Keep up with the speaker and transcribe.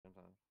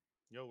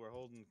Yo, we're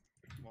holding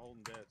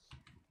deaths.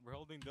 We're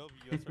holding W.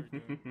 That's what we're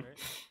doing, right?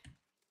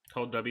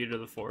 Hold W to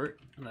the fort,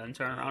 and then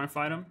turn around and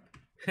fight him.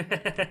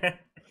 I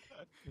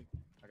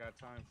got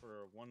time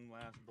for one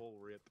last bull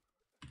rip.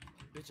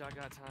 Bitch, I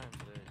got time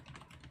today.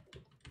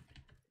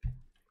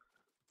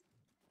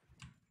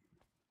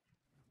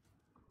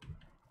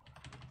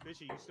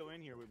 Fishy, you still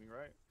in here with me,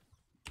 right?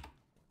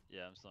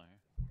 Yeah, I'm still here.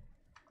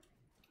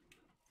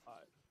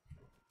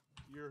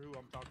 You're who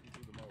I'm talking to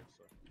the most,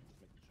 so just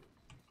making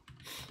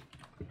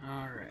sure.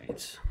 All right,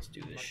 let's do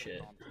I'm this not shit.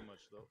 gonna bomb too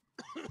much though.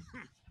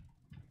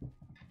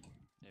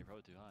 Yeah, you're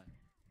probably too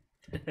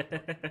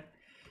high.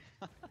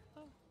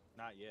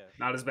 Not yet.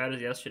 Not as bad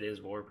as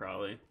yesterday's war,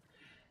 probably.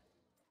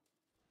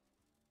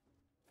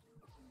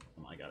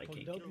 Oh my god, I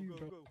can't. Go, go,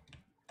 go.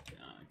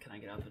 Can I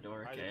get out the door?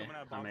 Alright, Okay, they're coming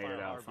at I made bonfire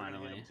it out hard. We're gonna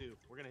hit finally. 'em too.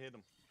 We're gonna hit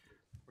them.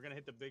 We're gonna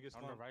hit the biggest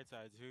On one. the right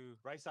side too.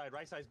 Right side's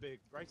big.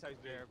 Right side's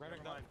big. Yeah, right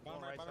Never down- mind. Go bottom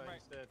on right, right bottom side right.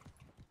 instead.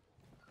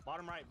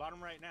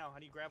 Bottom right now. How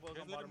do you grab You those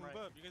guys on gotta bottom move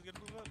right? up. You guys gotta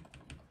move up.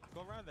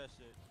 Go around that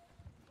shit.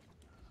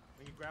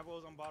 When you grab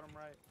those on bottom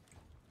right.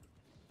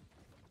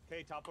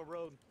 Okay, top of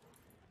road.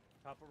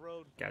 Top of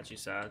road. Got you,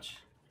 Sach.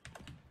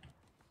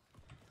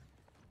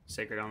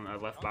 Sacred on the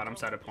left bottom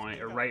side of point,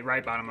 or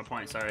right bottom of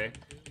point. Sorry.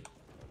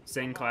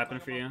 Sing clapping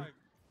for you.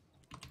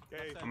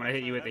 Okay, I'm gonna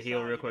hit you with the left heal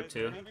side, real you quick guys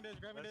too. ready?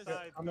 Left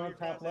side. I'm Throw on your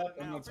top guys at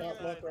left. I'm now. on Throw your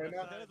top left guys- right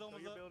now. Throw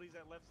your abilities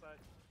at left side.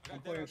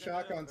 I'm playing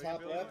shotgun Throw your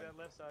top abilities left. at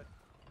left side.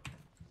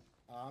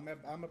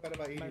 I'm up at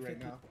about 80 right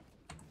now.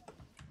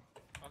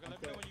 Okay,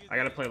 let me know when you I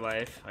gotta play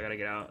life. I gotta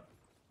get out.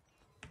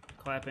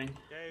 Clapping.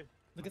 Okay,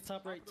 Look at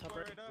top right, top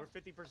right. we're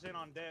 50%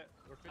 on debt.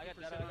 We're I got 50%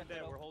 that, I on got debt.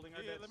 that. We're holding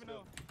our Yeah, debt let me still.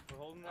 know. We're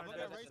holding our I'm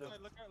looking at debt right still.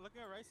 side.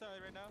 Looking at right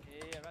side right now.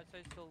 Yeah, right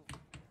side still.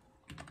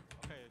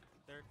 Okay,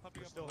 they're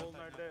pumping We're up. still on the holding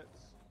our left side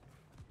debts.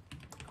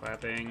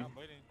 Clapping. now. I'm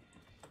waiting.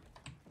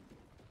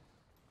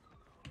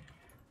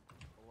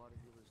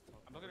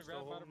 I'm looking We're to still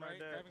grab bottom holding our right.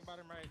 debts. Grabbing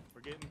bottom right.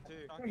 We're getting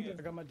ticked. Talking.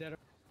 I got my dead.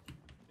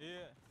 Yeah.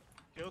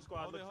 Kill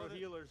squad, Hold it, look hold for it.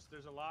 healers.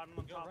 There's a lot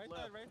on the Yo, top right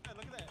left. side, right side.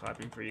 Look at that.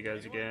 Clapping for you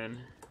guys again.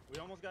 We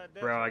almost got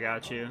debt. Bro, I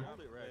got you.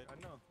 Hold it right.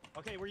 I know.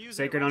 Okay, we're using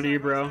Sacred it. Right onto you,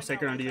 side, bro. right side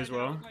Sacred now, onto you right as side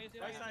well. now.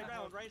 Right side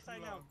now. Right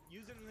side now.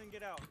 Use it and then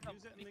get out.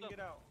 Use it and then get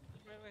out.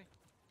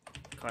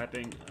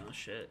 Clapping. Oh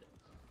shit.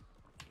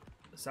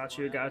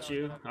 Sachu got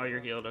you. Oh, you're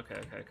healed. Okay,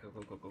 okay,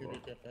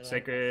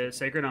 cool.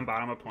 Sacred on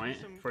bottom of point.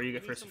 For you,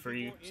 for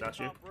you,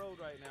 Sachu. Top road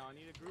right now. I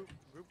need a group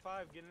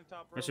 5 get in the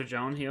top road. Mr.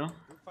 Joan, heal.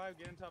 Group 5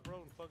 get in top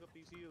road and fuck up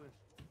these healers.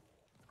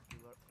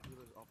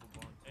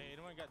 Hey,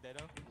 anyone got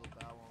Dedo?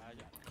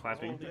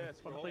 Clapping. Yes,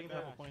 we're I'm holding playing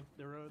top that. of point.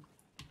 The road.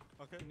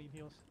 Okay. I need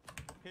heals.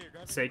 Here,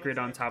 grab Sacred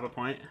on top of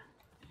point.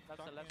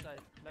 Left side, left side.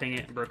 Ping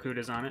it.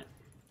 Brokuda's on it.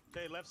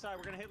 Okay, left side.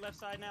 We're gonna hit left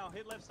side now.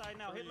 Hit left side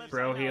now. Hit left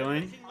Bro, side now.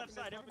 healing. Everybody's hitting left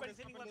side. Everybody's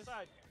hitting left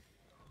side.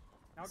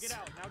 Now get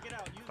out. Now get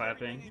out. Use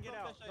Clapping. everything and get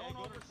out. Go to Don't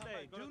top right,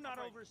 overstay. go to Do top not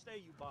right. overstay,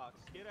 you box.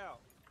 Get out.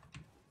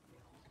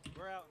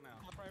 We're out now.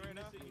 Top right You right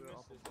now. missed it. You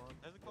missed it.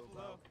 There's a couple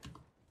though.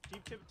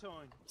 Keep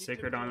tiptoeing. Keep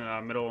Sacred on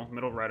tiptoeing.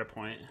 middle right of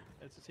point.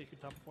 It's a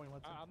secret top of point.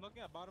 Let's I'm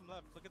looking at bottom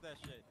left. Look at that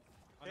shit.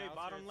 On Hey, the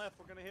bottom outskirts. left.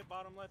 We're gonna hit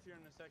bottom left here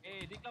in a second.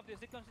 Hey, declump this,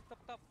 declump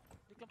top.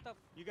 Declump top.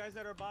 You guys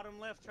that are bottom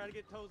left, try to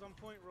get toes on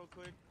point real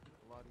quick.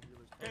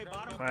 Okay,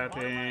 bottom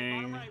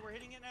Clapping. right. We're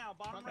hitting it now.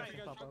 Bottom right.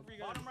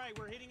 Bottom right.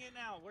 We're hitting it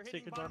now. We're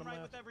hitting Sacred bottom bottom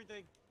right left. with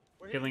everything.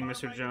 We're Healing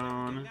hitting Mr. bottom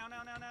right with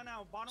everything. Joan.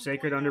 Now. Bottom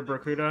Sacred point under now.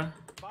 Brokuda.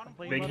 Bottom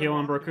playing point. Big heal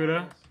on bottom Brokuda.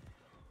 left.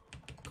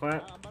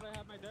 Clap. I'm about to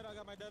have my Dedo. I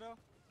got my Dedo.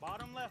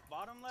 Bottom left.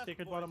 Bottom left.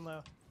 Secret boys. bottom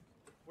left.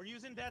 We're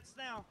using deaths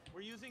now.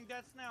 We're using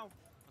deaths now.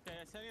 Okay,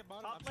 I'm setting it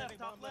bottom. Top I'm left. setting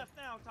Top bottom left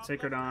now. Top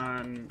Sacred left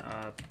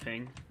now. on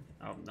ping.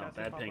 Oh no, That's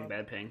bad the ping, top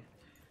bad ping.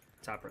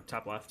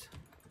 Top left.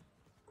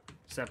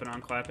 Stepping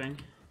on clapping.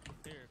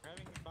 Here,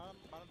 grabbing bottom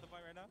to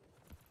point right now.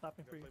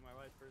 Stopping for Play you.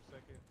 my life for a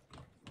second.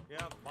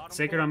 Yeah, bottom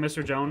Sacred point. on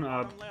Mr. Joan.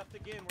 Bottom left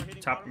again. We're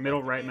hitting top bottom middle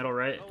left right, again. middle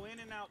right. Go in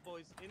and out,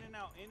 boys. In and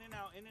out. In and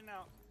out. In and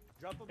out.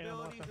 Drop And I'm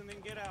abilities left. and then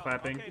get out.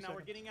 Clapping. Okay, now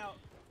we're getting out.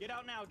 Get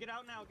out now. Get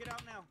out now. Get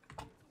out now.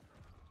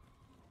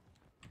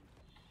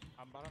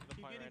 I'm bottom to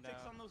Keep point getting right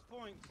ticks now. on those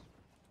points.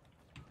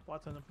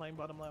 Watson, I'm playing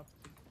bottom left.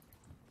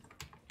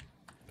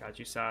 Got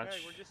you, Sach. Okay,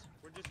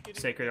 we're just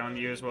getting Sacred on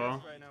you as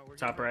well. right now. We're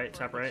Top getting right,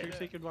 top ready right. for Your debt.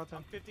 secret Watson.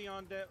 I'm 50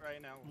 on debt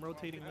right now. I'm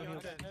rotating I'm the 50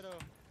 on heals. debt. Dedo.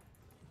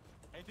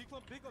 Hey,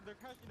 declump, they're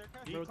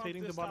crashing, Declump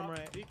Rotating to this bottom top.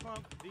 right.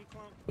 Declump.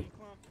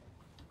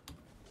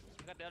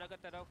 I got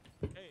Dedo.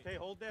 Hey, Okay,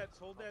 hold debts.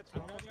 We're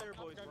almost there,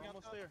 boys. We're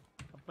almost there.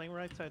 I'm playing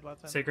right side,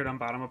 Watson. Sacred on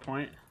bottom of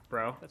point.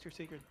 Bro. That's your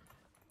secret.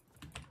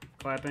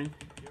 Clapping.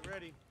 Get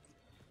ready.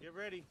 Get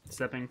ready.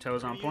 Stepping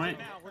toes on We're point.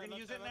 gonna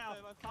use it now.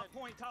 Left Top side.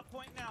 point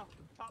now.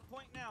 Top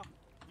point now.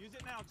 Use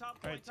it now. Top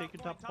point. Alright, take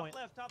your top point.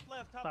 Top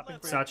left. Stopping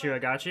for you. Sachu, I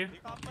got you.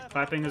 Top left.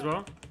 Clapping as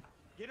well.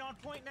 Get on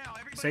point now.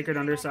 Everybody Sacred get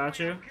under on point. I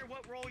Sachu. don't care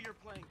what role you're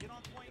playing. Get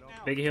on point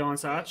now. Big heal on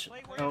Sach.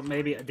 Play where Oh, it's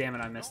maybe. free. Damn it,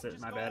 I missed Don't it.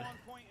 just My go bad. on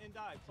point and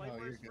die. Play No,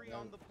 where you're it's free good.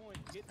 on the point.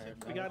 Get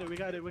tipped. We got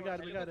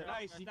it.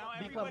 Nice. Now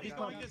everybody's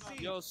going to see.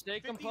 Yo, stay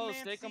 50 composed,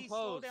 man stay C,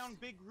 Slow composed. down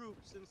big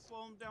groups and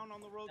slow them down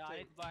on the Nah, rotate.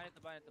 hit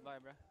the buy,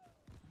 bro.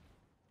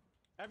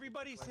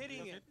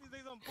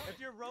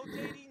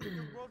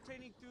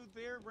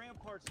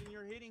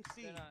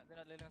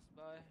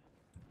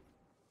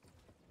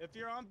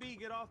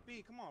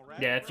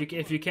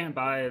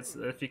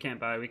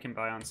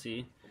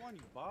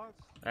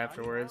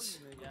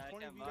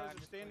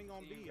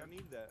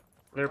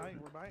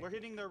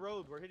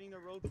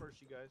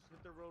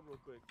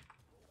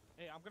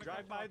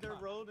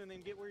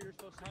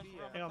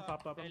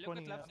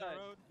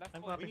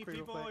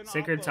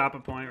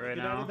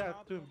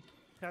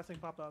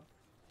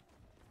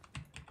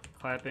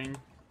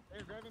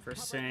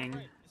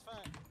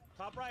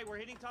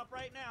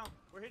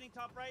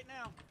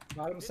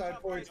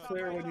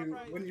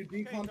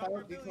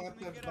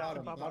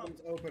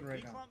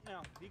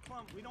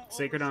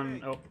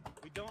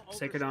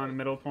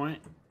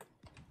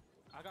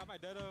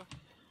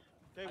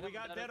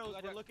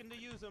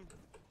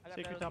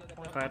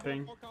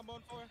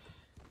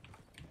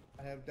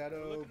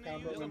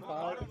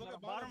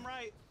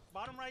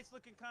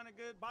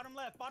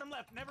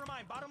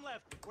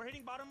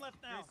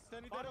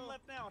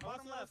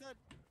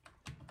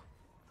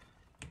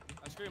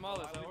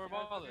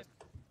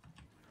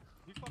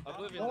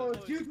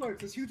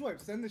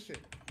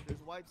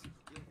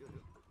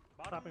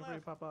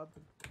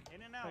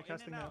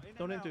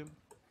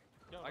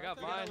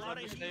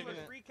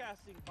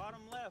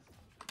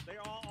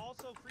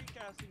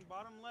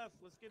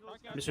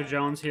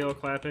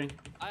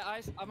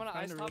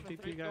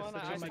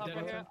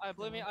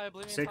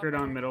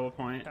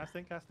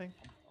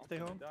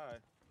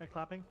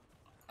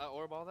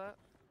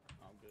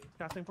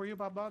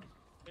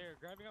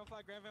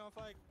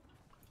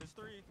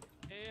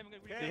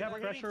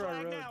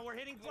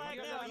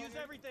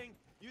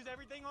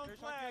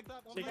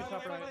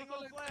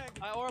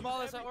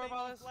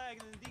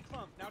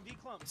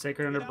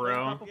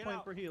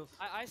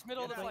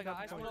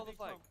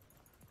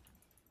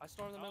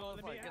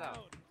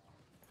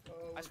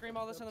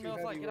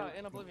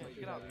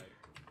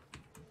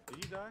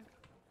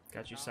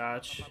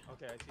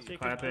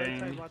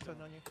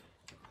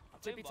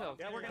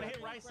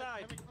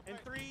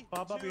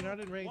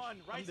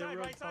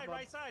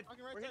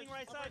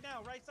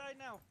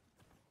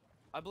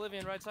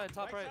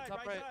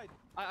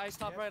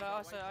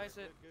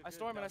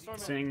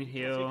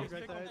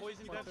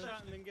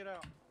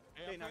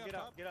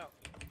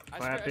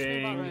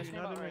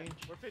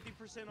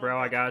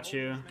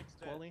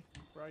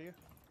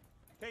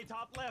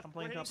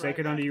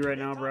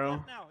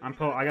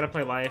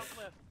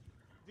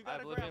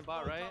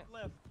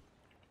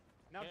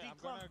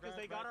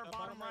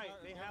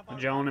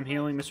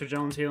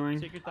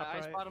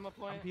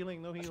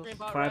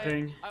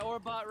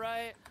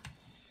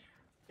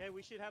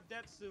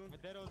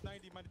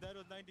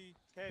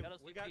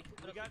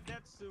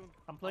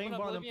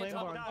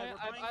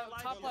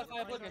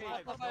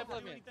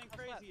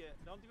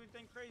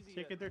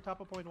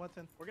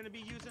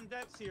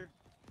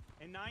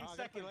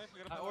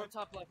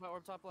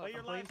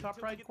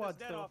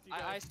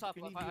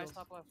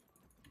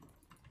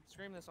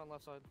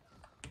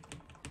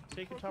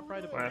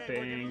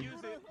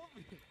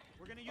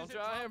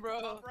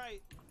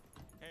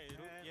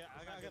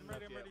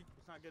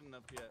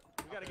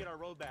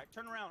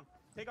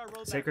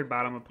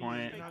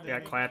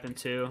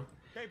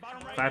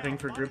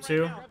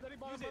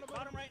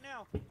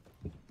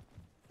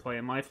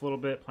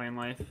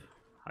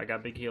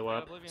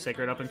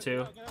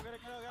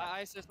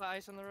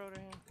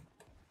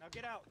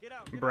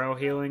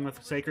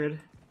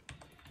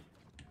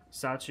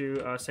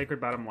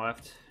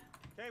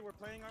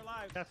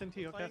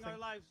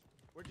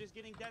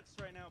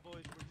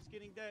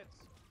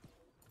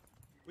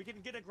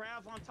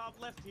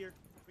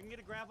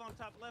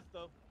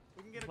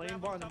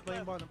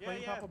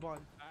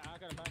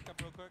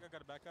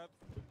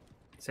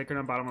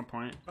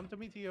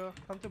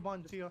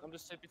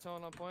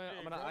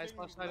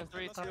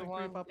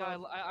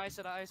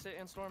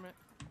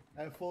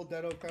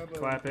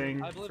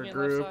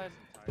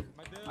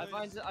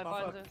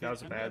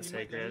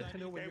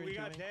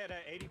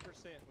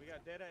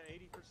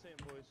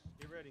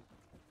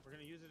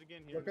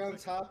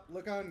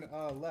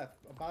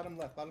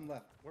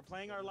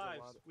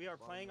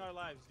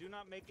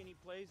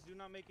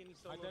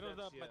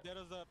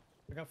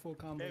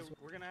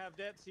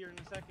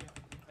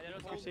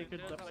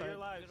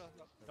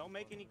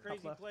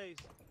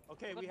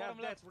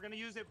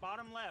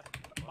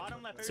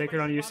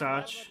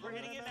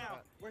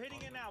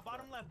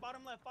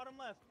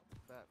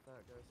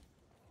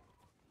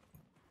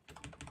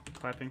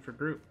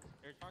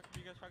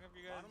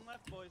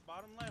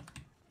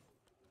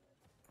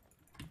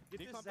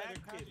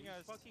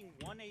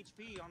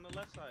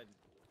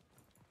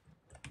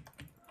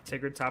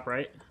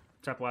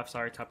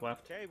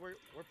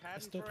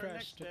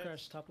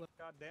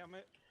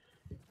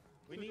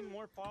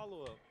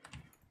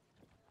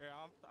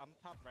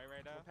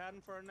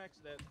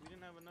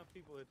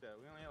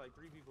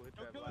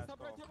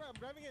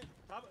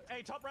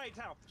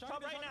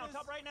 right now,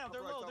 top right now.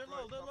 They're Top right, low, they're top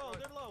low, right, they're top low, right.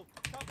 they're low.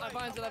 Top I right,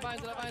 binds it, top I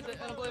binds it, I right, binds it,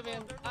 they're in low, they're Oblivion.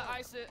 low, they're low. I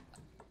ice it.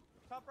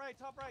 Top right,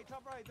 top right,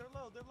 top right. They're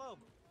low, they're low.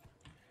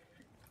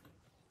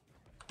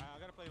 I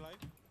gotta play live.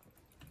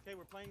 Okay,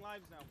 we're playing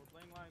lives now. We're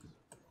playing lives.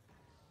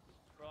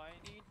 Bro, I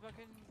need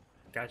fucking.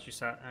 Got you,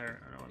 Sat. I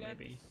don't know,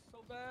 maybe. So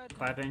bad.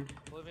 Clapping.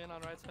 Oblivion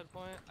on right side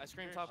point. I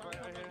scream Here, top top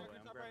right right, here.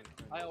 top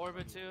right. I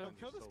orbit too. Yo,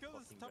 kill this,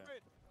 top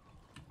right.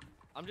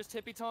 I'm just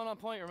tippy toeing on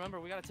point. Remember,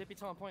 we gotta tippy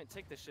toe on point.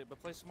 Take this shit,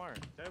 but play smart.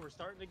 Okay, we're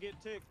starting to get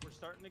ticked. We're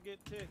starting to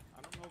get ticked.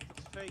 I don't know if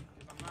it's fake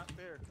because I'm not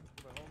there.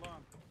 But hold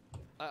on.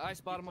 I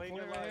ice bottom of playing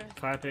point your right live. here.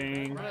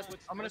 Clapping.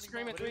 I'm gonna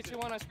scream it. 3, 2,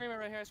 1. I scream it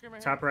right here. I scream it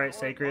right here. Top right,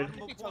 sacred.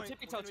 Bottom of Tippy toe, point.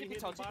 tippy We're toe, gonna be tippy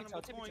hitting toe, bottom tippy toe,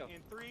 of tippy point toe.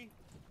 in 3,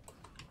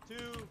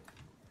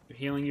 2,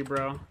 Healing you,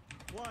 bro.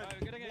 1.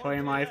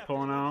 Playing life, Left,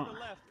 pulling to the out.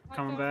 left.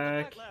 Coming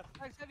back. Left.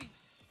 Flags heavy.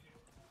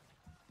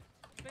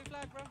 Big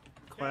flag, bro.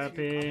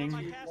 Clapping. One of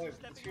my Huge casters wipes,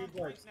 stepping huge on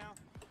point wipes. now. One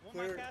of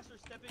my Clear- casters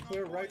stepping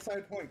Clear on right point.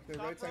 side point. Clear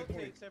Stop right side point.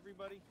 rotates,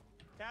 everybody.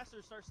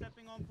 Casters start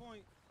stepping on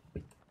point.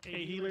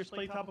 Hey, healers,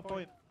 play top of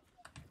point.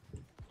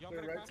 Yo, I'm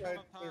Clear gonna right crack side.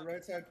 up top. Clear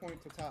right side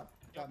point to top.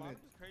 Yo, Top mid.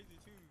 bottom is crazy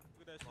too.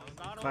 Look at that It's shit.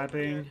 not over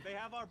Clapping. yet. They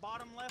have our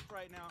bottom left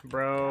right now.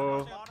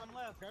 Bro. Bottom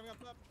left. Grabbing up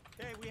top.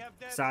 Okay, we have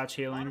dead. Sach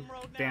healing. Bottom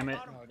road now. Damn it.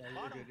 Bottom, No, you're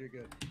bottom, good. You're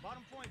good.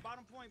 bottom point,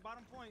 bottom point,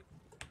 bottom point.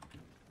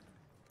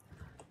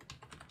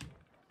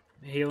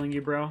 Healing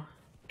you, bro.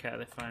 Okay,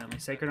 they finally.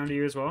 Sacred onto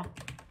you as well.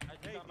 I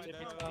just Hey, got my deep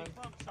dead pump, on. deep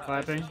pump, start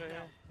Clapping. pushing up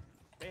now.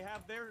 They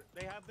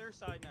have their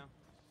side now.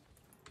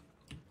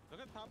 Look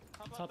at top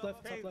Top left,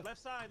 Okay, top left.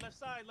 left side, left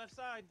side, left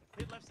side.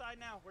 Hit left side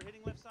now. We're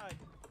hitting left side.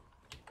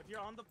 If you're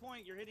on the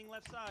point, you're hitting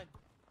left side.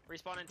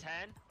 Respawn in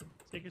 10.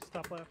 Sacred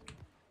stop left.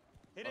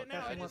 Hit it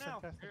now, hit Casting it one now.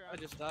 sec, casting. I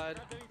just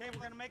died. Okay,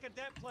 we're gonna make a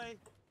debt play.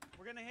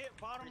 We're gonna hit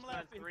bottom Respawn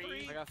left in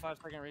 3, I got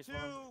 5-second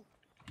respawn. 2,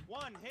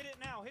 1. Hit it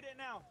now, hit it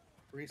now.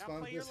 Now Respawns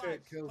play your just lives.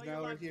 hit. Kills Play your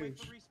now are lives, wait huge.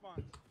 for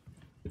respawns.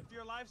 If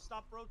you're alive,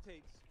 stop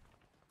rotates.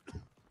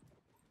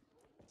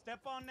 Step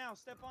on now if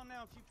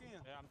you can.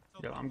 Yeah, I'm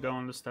still Yo, I'm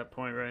going to step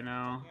point right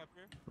now. looking up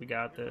here. We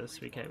got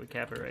this. We cap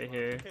it right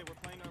here. Okay, we're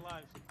playing our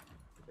lives.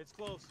 It's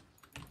close.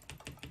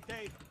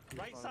 Okay,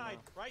 right side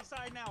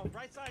now,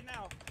 right side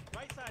now.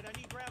 Right side, I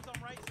need grabs on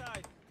right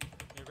side.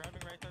 You're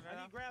grabbing right there I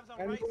now. need grabs on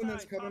Anyone right side.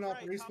 that's coming top off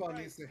right, top respawn right.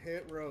 needs to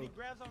hit I road. need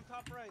grabs on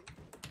top right.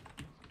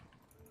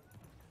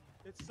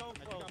 It's so I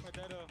just close. got my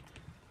dead up.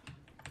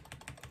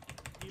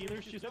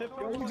 Healers, just Don't tip go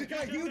Yo, forward. you forward. just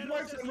got Use your huge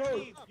wipes dead on as you road.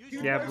 need. Use Huge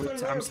your Yeah, wipes dead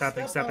on I'm road.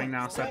 stepping Step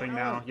now, up. stepping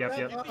Step now. up. Yep,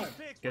 Step yep. up.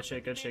 Good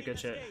shit, good shit, good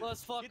shit.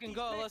 Let's fucking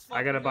go. Let's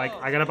I fucking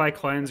gotta buy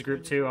cleanse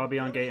group 2. I'll be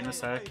on gate in a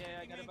sec. Yeah,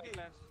 I gotta buy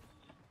cleanse.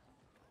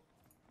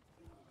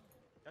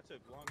 That took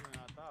longer than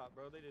I thought,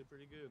 bro. They did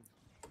pretty good.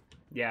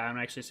 Yeah, I'm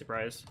actually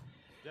surprised.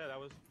 Yeah, that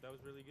was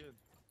really good.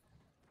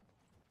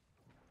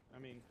 I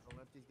mean, Don't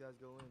let these guys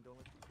go in. Don't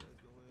let these guys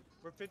go in.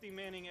 we're 50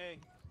 manning A.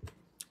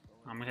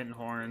 I'm hitting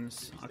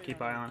horns. I'll Stay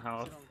keep eye on sit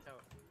health. on the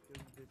couch.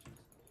 Kill these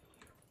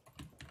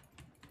bitches.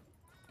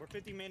 We're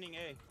 50 manning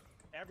A.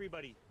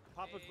 Everybody,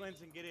 pop a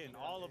cleanse and get in.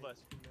 All of us.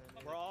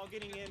 We're all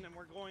getting in, and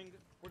we're going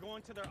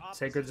to their opposite.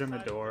 Sacred's in the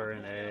side of door in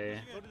point.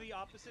 A. Go to the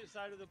opposite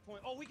side of the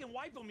point. Oh, we can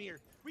wipe them here.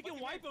 We can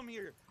wipe them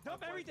here.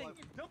 Dump everything.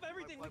 Dump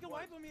everything. We can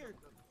wipe them here.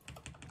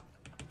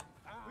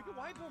 We can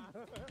wipe them.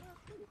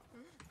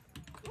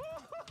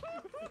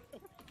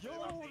 Yo,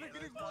 they're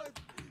getting wiped.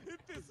 Hit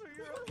this or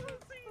you're a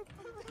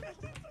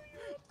pussy.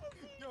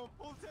 Yo,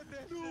 full set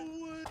that shit.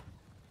 No way.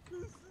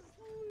 This is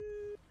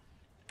lit.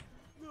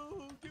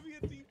 No, give me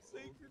a deep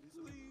sacred,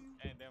 please.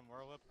 And damn,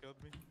 Whirl Up killed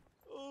me.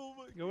 Oh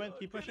my god. Go in,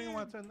 keep get pushing, in.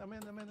 Watson. I'm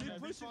in. Keep Yeah,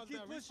 pushing, respawns keep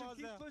down, pushing, respawns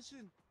keep down.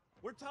 pushing.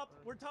 We're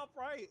top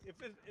right.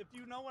 If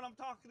you know what I'm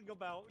talking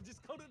about,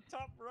 just go to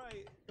top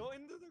right. Go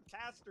into their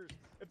casters.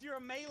 If you're a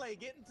melee,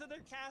 get into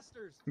their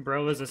casters.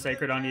 Bro, is a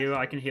sacred on you.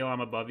 I can heal.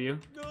 I'm above you.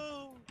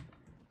 No.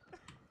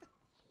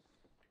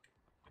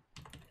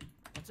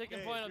 I'm taking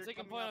Okay, point. if I'm you're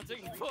taking coming point. up I'm to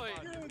taking respawn,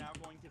 point. You're now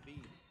going to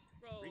B.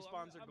 Bro,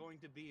 Respawns are going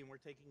to B, and we're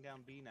taking down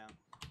B now.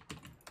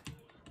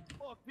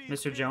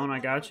 Mr. Joan, I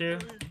got you.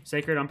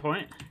 Sacred on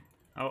point.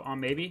 Oh,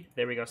 on maybe.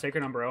 There we go.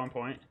 Sacred on bro on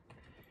point.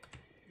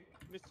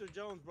 Mr.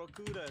 Jones,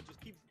 Brokuda, just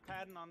keep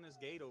padding on this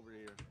gate over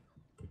here.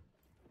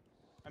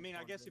 I mean,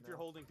 I guess if you're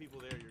holding people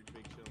there, you're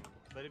big chilling.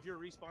 But if you're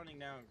respawning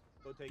now,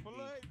 go take B.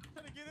 Malay,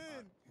 trying to get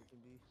in. Taking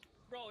B.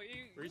 Bro,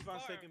 you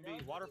Respawn's taking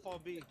B. Waterfall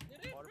B.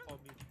 Waterfall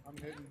B. I'm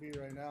hitting B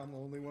right now. I'm the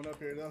only one up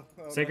here though.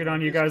 Oh, Sacred my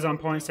on you God. guys on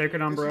point.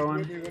 Sacred on This is bro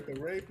with on. me with the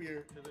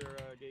rapier. To their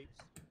gates.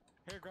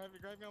 Here, grab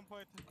me on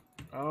point.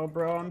 Oh,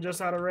 bro, I'm just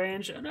out of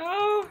range.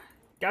 No.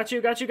 Got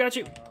you. Got you. Got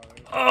you. Uh,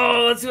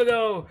 Oh, let's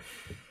go.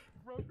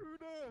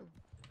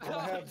 I'm gonna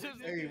have,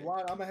 hey,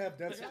 Watt, I'm gonna have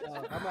debt.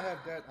 I'm gonna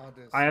have debt on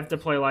this. I have to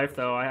play life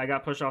though. I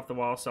got pushed off the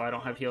wall, so I don't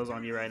have heals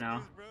on you right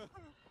now.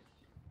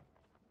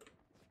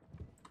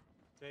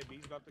 Hey,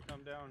 B's about to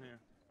come down here.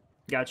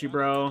 Got you,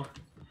 bro.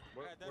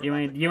 You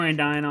ain't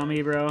dying on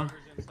me, bro.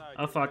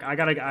 Oh fuck, I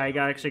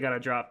actually gotta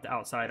drop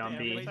outside on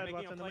B. Side,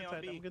 Watson, I'm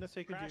inside. I'm gonna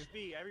sacred Crash you.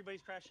 B.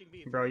 Everybody's crashing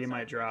B. If Bro, you're you inside, might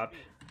crash drop. B.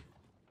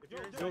 If you're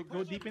Go, inside,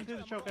 go deep into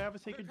the choke. I have a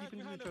sacred deep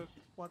into the choke.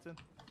 Watson.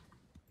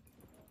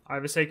 I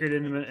have a sacred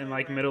in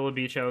like middle of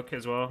B choke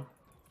as well.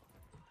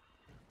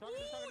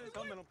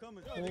 coming, I'm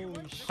coming.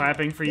 Holy shit.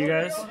 Clapping for you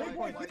guys. Big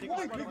white. Alright,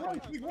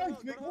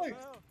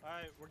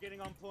 we're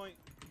getting on point.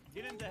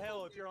 Get into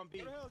hell if you're on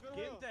B.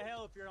 Get into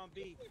hell if you're on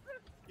B.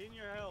 Get in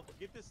your hell.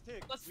 Get this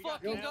tick. Let's We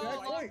got fucking hell go.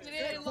 right Lock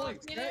there. it in, lock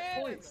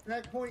it in.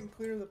 Stack point and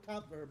clear the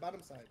top or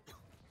bottom side.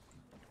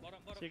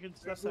 Sacred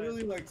There's stuff side.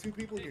 literally like 2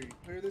 people here. You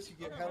clear this, you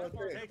get hella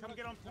Hey, thick. come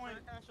get on point.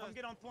 Come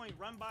get on point.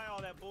 Run by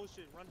all that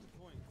bullshit. Run to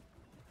point.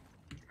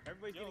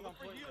 Everybody's getting on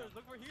point.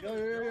 Look for Yo, healers.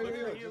 Look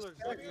for Just healers.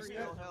 stack, Look for just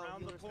healers stack.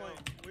 around the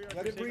point. We are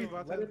Let it breathe.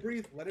 taking- Let it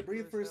breathe. Let it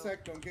breathe for a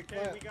sec. Don't get Okay,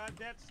 we clapped. got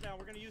debts now.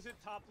 We're gonna use it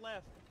top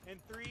left. In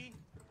 3,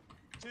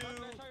 2,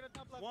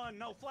 1.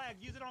 No flag.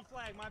 Use it on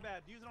flag. My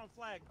bad. Use it on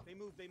flag. They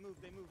moved.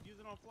 Use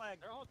it on flag.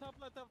 They're all top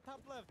left.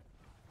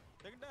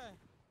 They can die.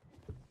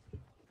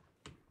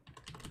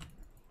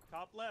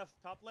 Top left.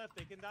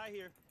 They can die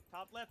here.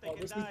 Top left. They Oh,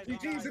 can this is die. They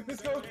GG's die. if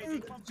this goes Hey, through.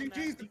 decomp from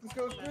GG's that. if this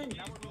goes Decomp from through. that.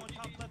 Now we're going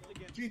top left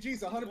again.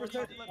 GG's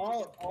 100%.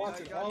 All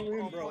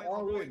in, bro.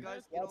 All in.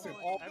 Watson,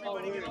 all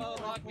Everybody in. get on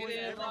Lock point. it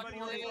in, Everybody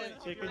lock on it point.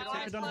 in. Sacred Left on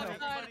hell.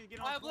 side. Everybody get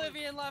on point.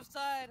 Oblivion left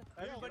side.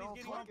 Everybody's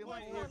getting on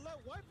point here.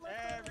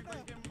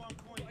 Everybody's getting on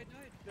point.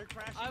 They're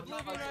crashing.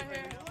 Oblivion point right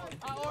here.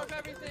 I orb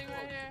everything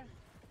right here.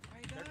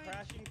 They're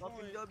crashing Fucking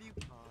point. W.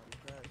 Oh, they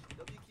crashed.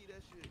 W key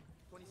that shit.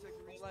 20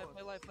 seconds Play respawn. life. Ooh,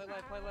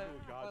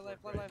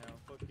 God's work right now.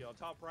 Fuck y'all.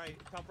 Top right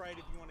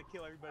if you want to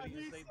kill everybody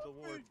and save the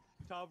war.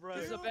 Top right.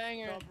 This is a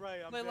banger. Top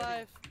right. I'm Play ready.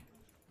 life.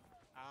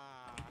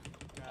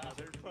 Nah,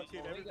 they're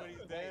fucking. Everybody's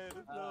dead.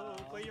 No.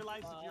 Play your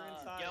lives if you're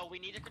inside. Yo, we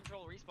need to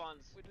control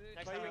respawns.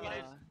 Next Play time we your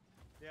get lives.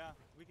 in. Yeah,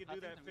 we could do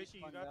that. Fishy,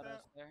 you got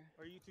that?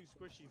 Or are you too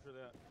squishy for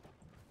that?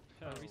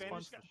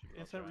 Spanish,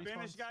 Instant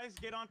Spanish respawns. guys,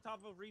 get on top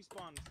of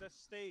respawns. That's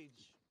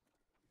stage.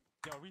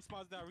 Yo,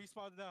 respawns now.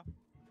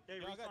 Okay,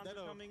 Yo, I got respawns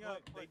Dedo. are coming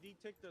up. What? They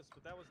de-ticked us,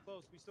 but that was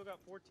close. We still got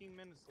 14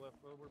 minutes left,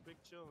 bro. We're big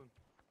chilling.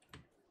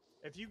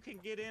 If you can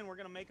get in, we're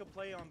gonna make a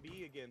play on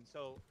B again.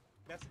 So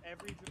that's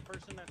every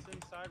person that's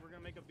inside. We're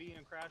gonna make a B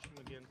and crash them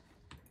again.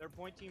 Their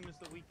point team is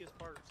the weakest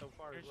part so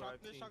far. Is what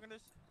I've seen.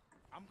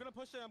 I'm gonna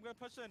push in.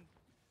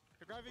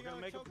 They're driving We're gonna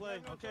out, make a choke, play.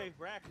 driving out, Okay, choke.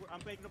 Rack, I'm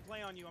making a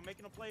play on you.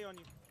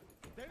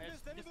 Hit him.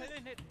 Just hit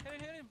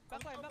him.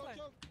 Backline.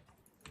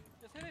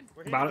 Just hit him.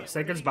 We're hitting Bottom, it, we're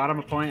Sacred's hitting bottom it,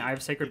 of we're point. hitting I it.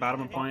 have Sacred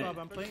bottom of point.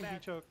 I'm playing B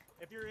choke.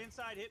 If you're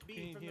inside, hit B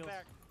Getting from the heals.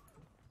 back.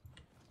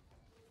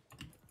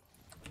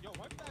 Yo,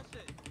 wipe that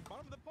shit.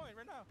 Bottom of the point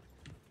right now.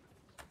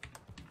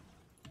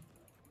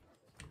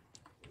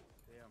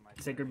 Damn, my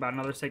Sacred bottom.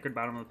 Another Sacred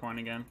bottom of the point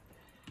again.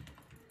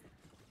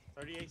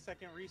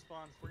 38-second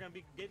respawns. We're gonna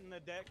be getting the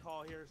debt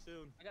call here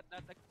soon.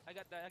 I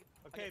got that.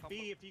 Okay,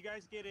 B, if you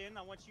guys get in,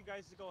 I want you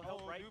guys to go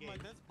help right dude, my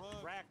gate. desk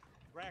bugged. Rack,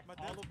 My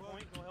all desk the bugged.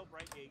 point, go help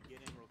right gate get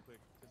in real quick.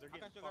 Because they're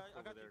getting got you, fucked I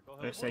over got there. you. Go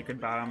There's help. Sacred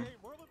bottom. Hey,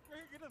 roll up right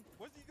here, get him.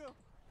 Where's he go?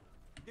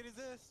 Get his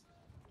ass.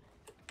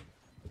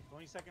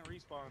 20-second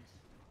respawns.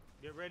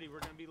 Get ready, we're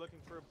gonna be looking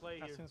for a play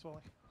here. That's since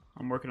Wally.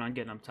 I'm working on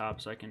getting up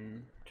top so I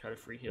can try to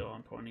free heal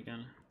on point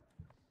again.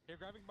 Here,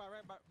 grabbing by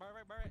right.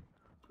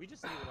 We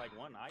just needed like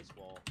one ice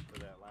wall for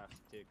that last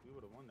tick. We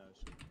would have won that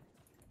shit.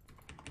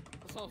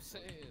 That's what I'm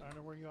saying. I don't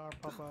know where you are,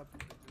 pop up.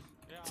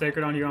 Yeah,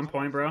 Sacred on you on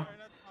point, bro.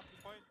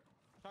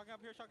 Shocking up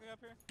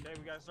here. Okay,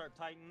 we gotta start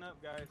tightening up,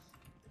 guys.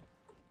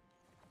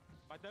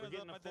 My We're dead is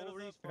getting up, a full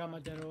my I got my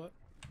respawn. dead up.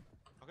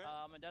 Okay.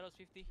 Mendelo's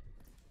 50.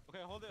 Okay,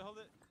 hold it.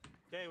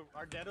 Okay,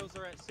 our deados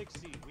are at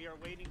 60. We are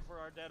waiting for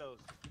our deados.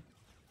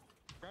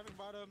 Grabbing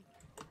bottom.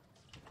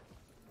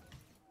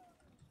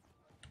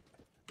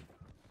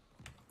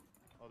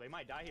 Oh, they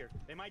might die here.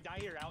 They might die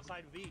here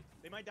outside of B.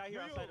 They might die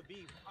here outside of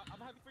B. I'm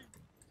happy for you.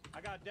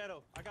 I got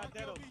deado. I got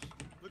Yo, deado. Bish.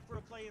 Look for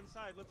a play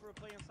inside.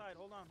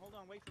 Hold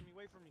on. Wait for me.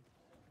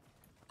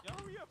 Yo,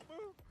 hurry up,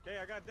 boo. Okay,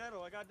 I got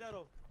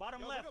deado.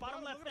 Bottom Yo, left look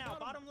at now.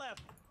 bottom.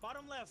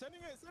 Bottom left.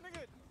 Sending it.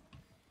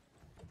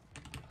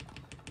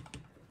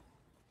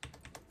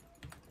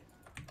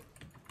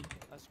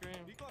 I scream.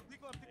 D club. Yeah,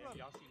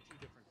 y'all seen two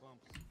different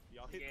clumps.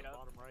 Y'all hit Gate the up.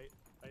 bottom right.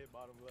 I hit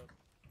bottom left.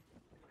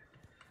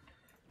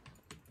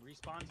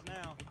 Respawns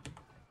now.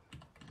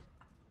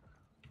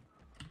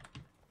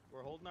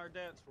 We're holding our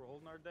debts.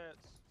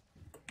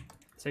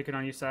 Sacred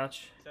on you, Sach.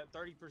 It's at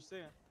 30%.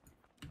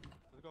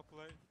 Let's go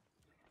play.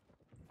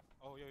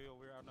 Oh, yo,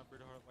 we're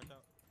outnumbered. Watch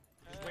out.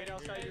 Just wait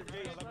outside your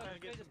Space, gates. I'm space, trying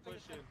to get space, some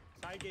space, push in.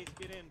 Side gates,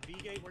 get in. B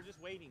gate, we're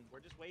just waiting. Pay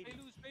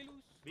loose.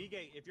 B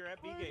gate, if you're at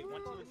B gate,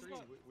 1, 2, and 3,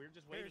 we're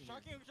just Here, waiting.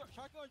 shocking on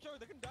choke.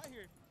 They can die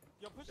here.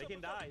 Yo, push They up,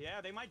 can push up. die.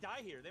 Yeah, they might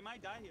die here.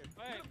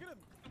 Hey. Get him.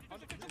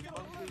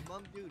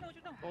 Mom, dude. Hold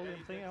Yeah, I'm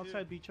he's playing dead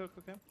outside B choke,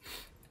 okay?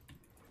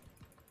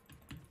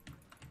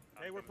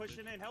 Hey, we're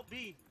pushing in. Help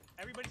B.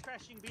 Everybody's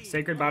crashing B.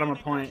 Sacred Get bottom in of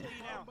and crash point. B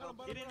now. Bottom,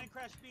 Get in and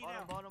crash B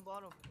now. Bottom.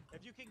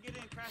 If you can get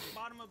in, crash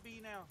bottom of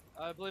B now.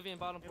 Oblivion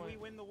bottom And we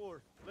point. win the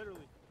war.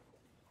 Literally.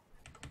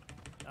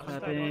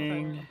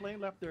 Clapping. I'm playing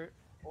left dirt.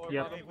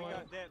 Yep. Okay, we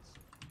got debts.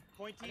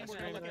 Point team, got we're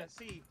gonna Sacred. look at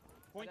C.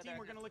 Point got team, that.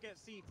 we're gonna look at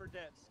C for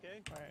debts, okay?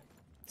 Alright.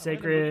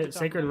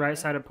 Sacred right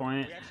side of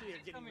point. We actually are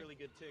getting really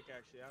good tick,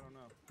 actually. I don't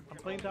know. I'm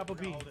playing double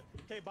B.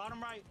 Okay,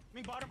 bottom right.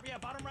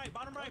 Bottom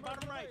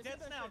right.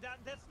 Debts now.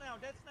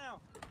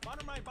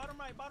 Bottom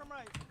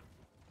right.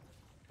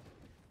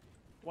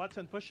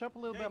 Watson, push up a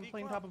little bit. I'm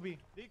playing top of B.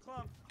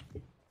 D-clump.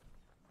 We're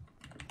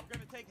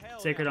gonna take hell.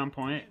 Sacred now. on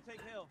point. We're gonna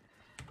take hell.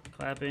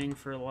 Clapping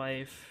for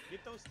life.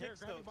 Get those ticks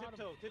though.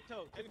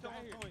 Tiptoe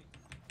on point.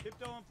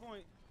 Tiptoe on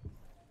point.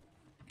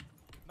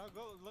 No,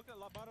 go look at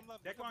bottom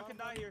left. Decron can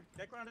die here.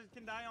 Decron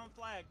can die on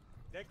flag.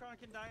 Decron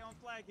can die on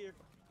flag here.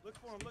 Look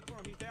for him.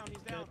 He's down.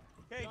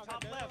 Okay,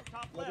 top left.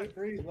 Let it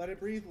breathe. Let it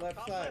breathe. Left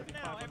Top side. left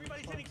now.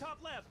 Everybody's hitting top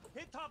left.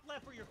 Hit top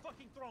left or you're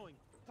fucking throwing.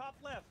 Top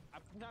left.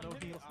 No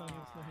heals, no heals, no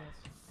heals.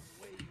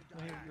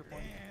 No heals, your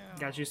point.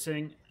 Got you,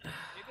 Sing. You guys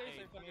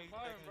are fucking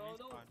fire, bro.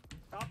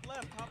 Top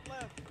left.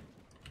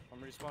 I'm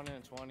respawning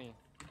in 20.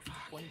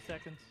 20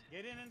 seconds.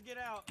 Get in and get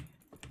out.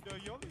 Yo,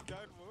 you only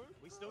died once.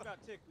 We still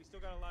got tick. We still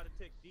got a lot of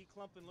tick.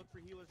 D-clump and look for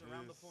healers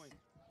around the point.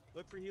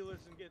 Look for healers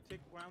and get tick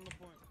around the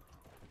point.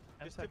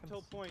 Just tiptoe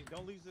point.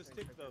 Don't lose this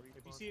tick though.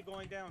 If you see it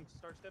going down,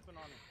 start stepping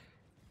on it.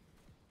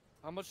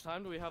 How much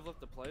time do we have left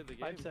to play the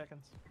game? 5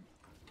 seconds.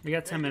 We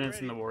got 10 Get minutes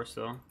in the ready. war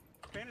still.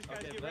 Spanish guys,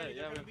 Okay, get ready.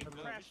 yeah, They're gonna be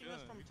we're crashing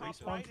us from top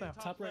Respawn right snap.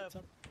 and top left.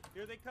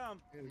 Here they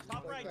come. Yeah,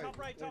 Top right right. side, Top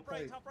right.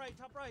 right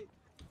side.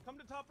 Come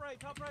to top right.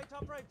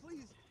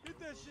 Please hit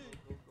that shit.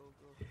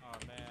 Oh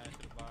man, I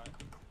should buy.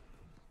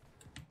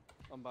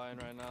 I'm buying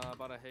right now. I'm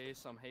about to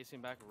haste. I'm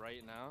hasting back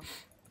right now.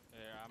 Yeah,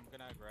 I'm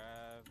gonna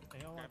grab. They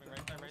don't want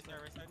Grabbing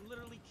that. right side. I'm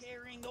literally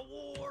carrying the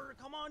war.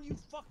 Come on, you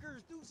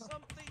fuckers, do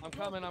something. I'm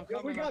coming. I'm Yo,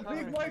 coming. we got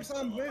big wipes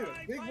on middle.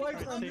 Big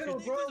wipes on middle,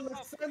 bro.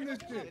 Let's send this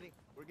shit.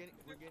 We're getting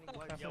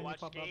wiped. Half Yo, enemy watch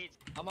pop up. gates.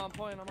 I'm on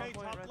point. I'm on Okay,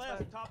 point. top Right left,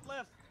 side. top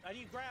left. I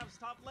need grabs,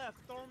 top left.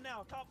 Throw them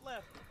now, top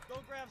left. Go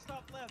grabs,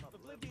 top left.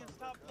 Oblivions,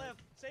 top left.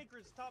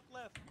 Sacred's, top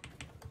left.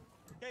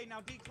 Okay,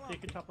 now D-clump.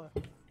 Take your top left.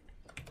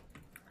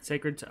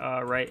 Sacred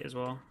right as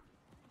well.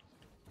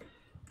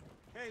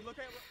 Hey, look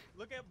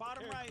at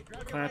bottom right.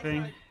 Look at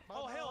Clapping. right side.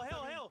 Oh,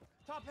 hell.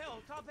 Top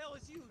hell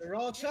is huge. They're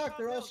all Hit shocked. top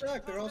They're all hell,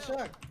 shocked. They're all top hell.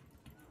 shocked.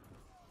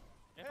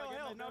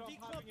 Hell. Now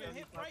D-clump and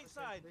hit right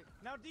side.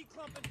 Now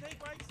D-clump and take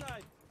right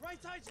side.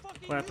 Right side's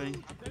fucking Clapping.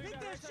 huge.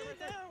 Hit that shit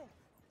now.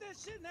 That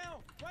shit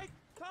now. Right,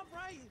 top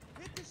right.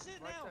 Hit this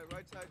shit now.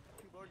 Right side.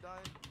 People are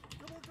dying.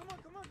 Come on.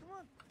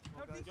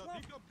 Now Yo,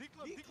 D-clump.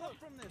 D-clump. D-clump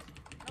from this.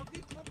 Now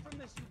D-clump from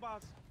this, you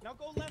boss. Now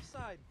go left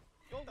side.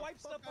 Go wipe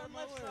stuff on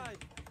left side.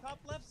 Top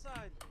left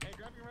side. Hey,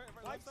 grab your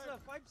Wipe left side.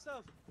 wipe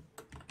stuff.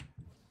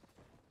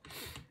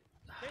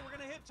 Okay, we're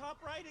gonna hit top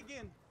right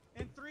again.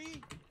 In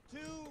 3, 2,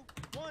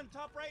 1.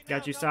 Top right now.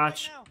 Got you, top right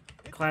Sach. now.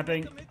 Hit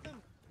Clapping. Them, hit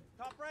them.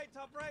 Top right.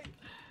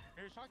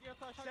 Here, Shocky up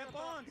top, Step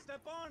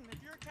on.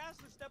 If you're a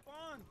caster, step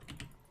on.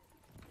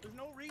 There's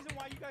no reason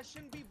why you guys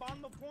shouldn't be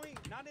bottom of point.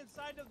 Not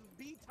inside of the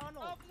B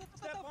tunnel.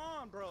 Step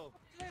on, bro.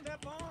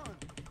 Step on.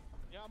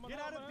 Yeah, I'm on Get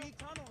out of man. B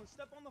tunnel and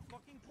step on the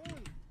fucking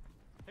point.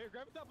 Here,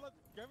 grab it top left.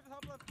 Grab it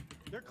top left.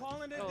 They're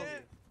calling it Oh.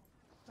 dead.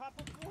 Top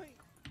of point.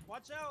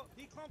 Watch out.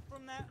 D-clump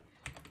from that.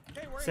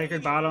 Okay, we're Sacred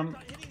hitting bottom.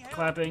 hitting hell.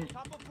 Clapping.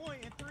 Top of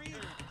point in 3,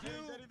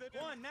 2,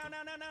 1. Now.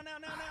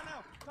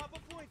 Top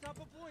of point.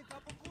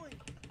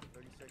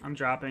 30 seconds. I'm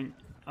dropping.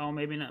 Oh,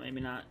 maybe not. Hey,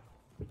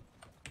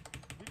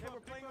 we're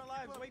playing our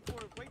lives. Wait for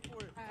it.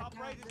 Top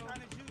right is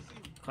kind of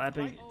juicy.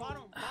 Clapping. Right,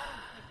 bottom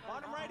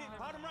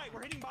right.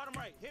 We're hitting bottom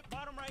right. Hit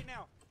bottom right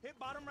now. Hit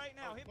bottom right.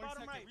 Hit 1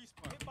 bottom second, right.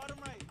 respawn. Hit bottom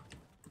right.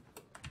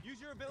 Use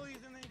your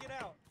abilities and then get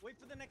out. Wait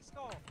for the next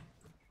call.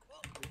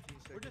 15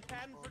 seconds. We're just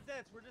padding for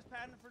deaths. We're just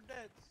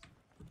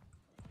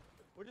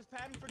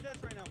padding for deaths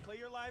right now. Play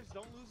your lives.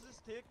 Don't lose this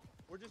tick.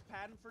 We're just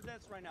padding for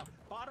deaths right now.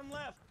 Bottom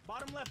left. Throw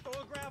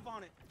a grab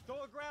on it.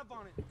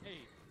 Hey,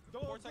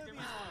 Throw 4 a second Oblivion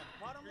on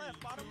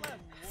it. Bottom left.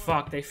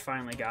 Fuck, they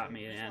finally got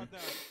me, man.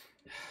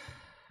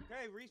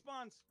 Okay,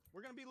 respawns.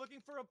 We're gonna be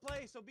looking for a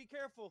play, so be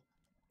careful.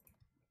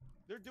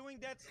 They're doing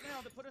deaths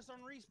now to put us on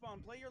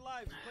respawn. Play your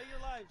lives.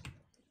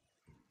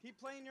 Keep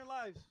playing your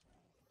lives.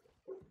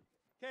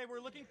 Okay, we're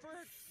looking for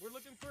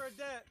a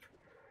debt.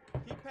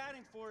 Keep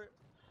padding for it.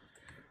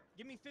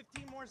 Give me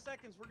 15 more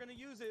seconds. We're gonna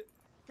use it.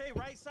 Okay,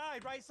 right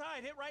side.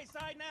 Hit right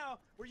side now.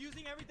 We're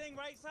using everything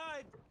right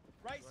side.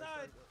 Right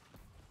side.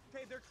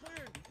 Okay, they're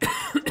cleared.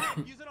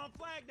 Use it on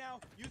flag now.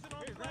 Use it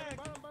on flag.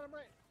 Bottom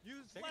right.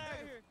 Use Take it flag.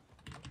 down here.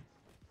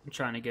 I'm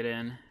trying to get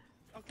in.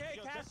 Okay,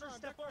 Yo, caster, Decron,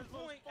 step on Decron,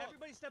 close point. spot.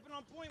 Everybody stepping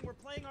on point. We're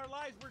playing our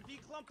lives. We're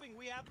declumping.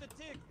 We have the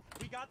tick.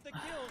 We got the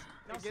kills.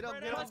 Now Get up,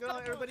 spread get out. on, get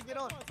on. Everybody get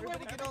on.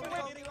 Everybody get on.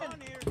 Everybody getting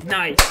on here.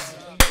 Nice.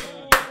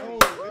 Oh,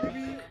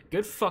 baby.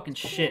 Good fucking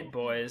shit,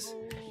 boys.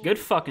 Good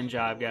fucking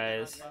job,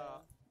 guys.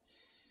 That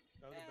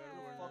was a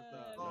better one.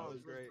 That was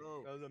great.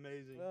 That was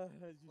amazing.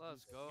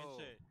 Let's go.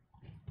 Good shit.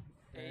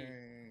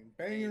 Dang.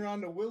 Banger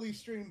on the Willie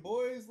stream,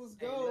 boys. Let's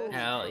go.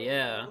 Hell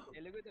yeah.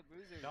 Hey, look at the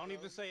bruiser. Don't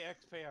even say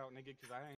X payout, nigga, because I ain't.